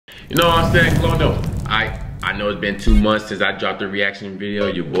You know what I'm saying, GloVlogz? I know it's been 2 months since I dropped the reaction video.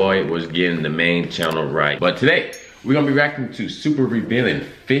 Your boy was getting the main channel right. But today, we're gonna be reacting to super revealing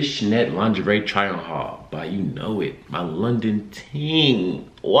Fishnet Lingerie try-on haul by, you know it, my London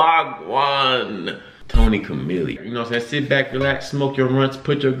team. Wagwan. Toni Camille. You know what I'm saying? Sit back, relax, smoke your runts,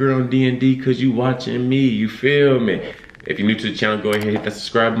 put your girl on D&D cause you watching me, you feel me? If you're new to the channel, go ahead and hit that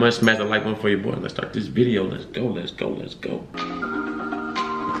subscribe button, smash the like button for your boy. Let's start this video. Let's go, let's go, let's go.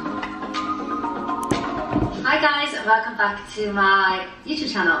 Hi guys, and welcome back to my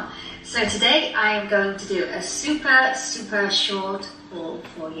YouTube channel. So today I am going to do a super short haul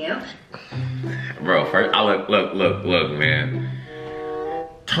for you. Bro, first, look, man.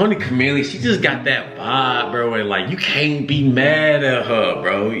 Toni Camille, she just got that vibe, bro, and like, you can't be mad at her,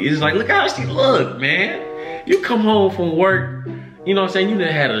 bro. It's like, look how she look, man. You come home from work, you know what I'm saying? You done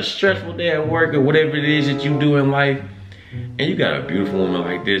had a stressful day at work or whatever it is that you do in life, and you got a beautiful woman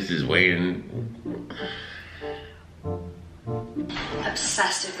like this just waiting.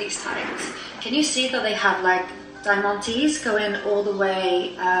 Obsessed with these tights. Can you see that they have like diamantes going all the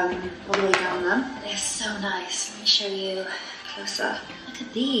way down them? They're so nice. Let me show you closer. Look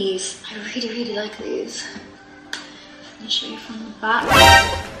at these. I really like these. Let me show you from the back.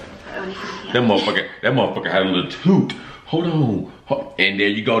 That motherfucker had a little toot. Hold on. And there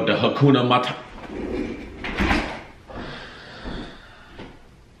you go, the Hakuna Matata.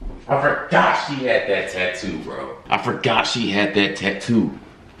 I forgot she had that tattoo, bro. I forgot she had that tattoo.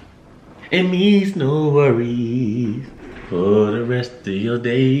 It means no worries for the rest of your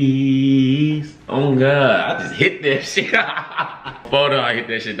days. Oh God, I just hit that shit. Photo, I hit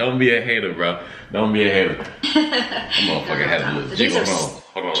that shit. Don't be a hater, bro. Don't be a hater. That motherfucker had a little jiggle.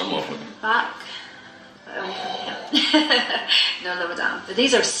 Hold on, that motherfucker. Back. No, lower down. But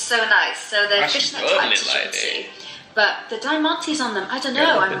these are so nice. So they're fishnet tights, as you can see. But the diamantes on them, I don't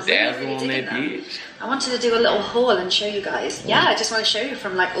know, I'm really digging them. I wanted to do a little haul and show you guys. Yeah, I just want to show you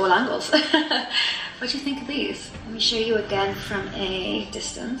from like all angles. What do you think of these? Let me show you again from a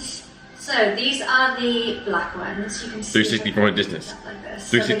distance. So these are the black ones. You can see 360 from a distance. Like this.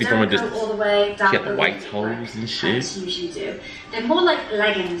 360 from a distance. All the way down. She got the white toes and shit. As usually do. They're more like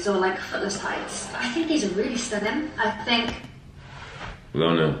leggings or like footless tights. I think these are really stunning. I think.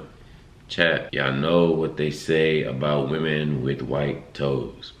 Lona. Chat, y'all know what they say about women with white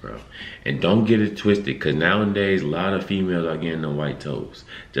toes, bro. And don't get it twisted, cause nowadays a lot of females are getting the white toes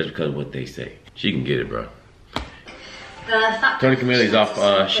just because of what they say. She can get it, bro. Toni Camille's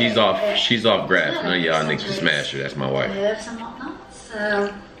off. She's off grass. None of y'all niggas can smash her. That's my wife. And whatnot.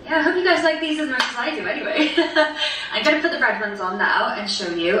 So yeah, I hope you guys like these as much as I do. Anyway, I'm gonna put the red ones on now and show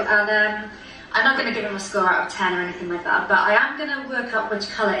you. And I'm not going to give them a score out of 10 or anything like that, but I am going to work out which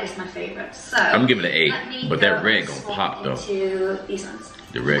colour is my favourite. So I'm giving it an 8, but that red gonna pop though. These ones.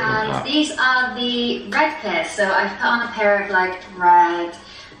 The red gonna pop. These are the red pair, so I've put on a pair of like red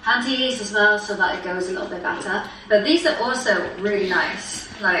panties as well, so that it goes a little bit better. But these are also really nice.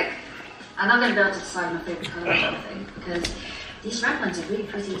 Like, I'm not going to be able to decide my favourite colour, I don't think, because these red ones are really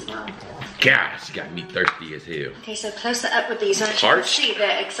pretty as well. Gosh, she got me thirsty as hell. Okay, so closer up with these ones. You can see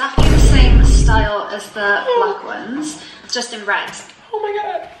they're exactly the same style as the black ones, just in red. Oh my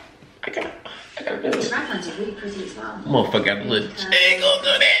God. I gotta do These red ones are really pretty as well. Motherfucker got a little jangle to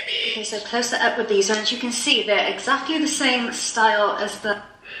that bitch. Okay, so closer up with these ones. You can see they're exactly the same style as the...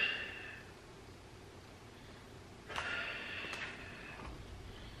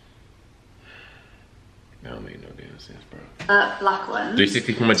 That don't make no damn sense, bro. Black ones.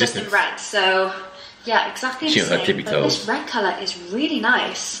 360 from a just distance. In red, so yeah, exactly the same. Her tippy but toes. this red colour is really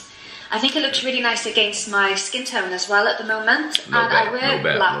nice. I think it looks really nice against my skin tone as well at the moment. I wear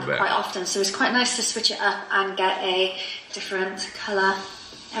black quite often, so it's quite nice to switch it up and get a different colour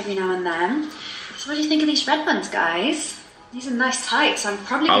every now and then. So what do you think of these red ones, guys? These are nice tights. I'm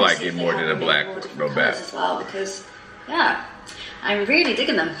probably going to like it more than a black colours as well, because yeah, I'm really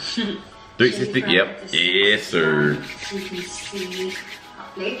digging them. 360, yep. Yes, sir. You can see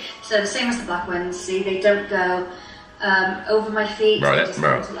properly. So the same as the black ones. See, they don't go over my feet. Bro, they just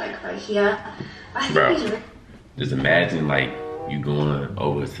go to like right here. I think these are... Just imagine like you going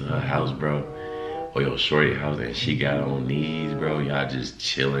over to her house, bro, or your shorty house, and she got on knees, bro. Y'all just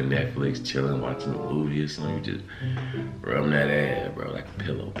chilling, Netflix, chilling, watching a movie or something. You just rub that ass, bro, like a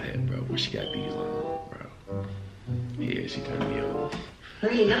pillow pet, bro. When she got these on, bro. Yeah, she turned me on.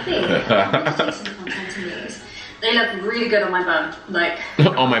 Really lovely. I'm going to take some content in these. They look really good on my bum. Like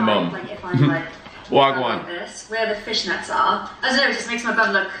on my bum. Like if I'm like Wagwan. this, where the fishnets are. I don't know, it just makes my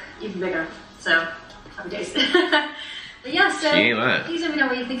bum look even bigger. So happy days. But yeah, so she ain't lying. Please let me know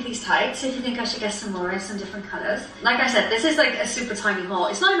what you think of these tights. If you think I should get some more in some different colours. Like I said, this is like a super tiny haul.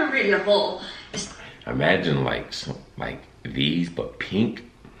 It's not even really a haul. It's imagine like these, but pink.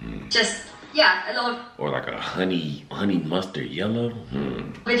 Just yeah, a lot of. Or like a honey mustard yellow.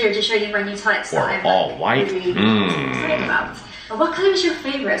 Video to show you my new tights. Or that I'm all white. Really excited about. But what colour is your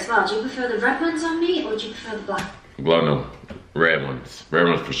favourite as well? Do you prefer the red ones on me, or do you prefer the black? Well, no, red ones. Red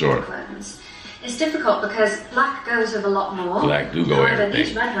ones for sure. It's difficult because black goes with a lot more. Black do go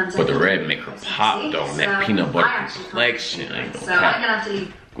everything. Ones, but the red make her pop though. And that peanut butter complexion ain't gonna so I'm gonna have to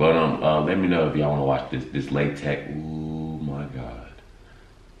leave. Well, let me know if y'all wanna watch this latex. Ooh my god.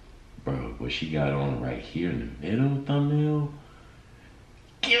 Bro, what she got on right here in the middle thumbnail.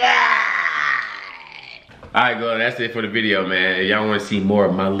 Alright, girl, that's it for the video, man. If y'all wanna see more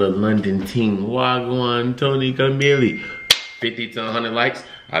of my little London team, Wagwan, Toni Camille. 50 to 100 likes.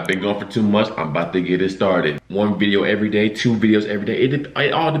 I've been going for 2 months. I'm about to get it started. 1 video every day, 2 videos every day. It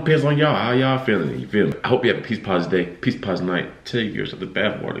all depends on y'all. How y'all feeling? You feel me? I hope you have a peace, positive day, peace, positive night. Take yourself the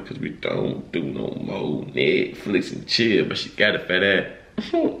bath water because we don't do no more Netflix and chill. But she got a fat ass.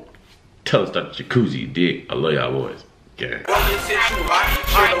 Tell her to start the jacuzzi, you dig? I love y'all boys. Yeah.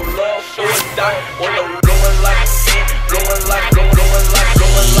 Going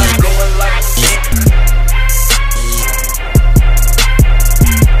like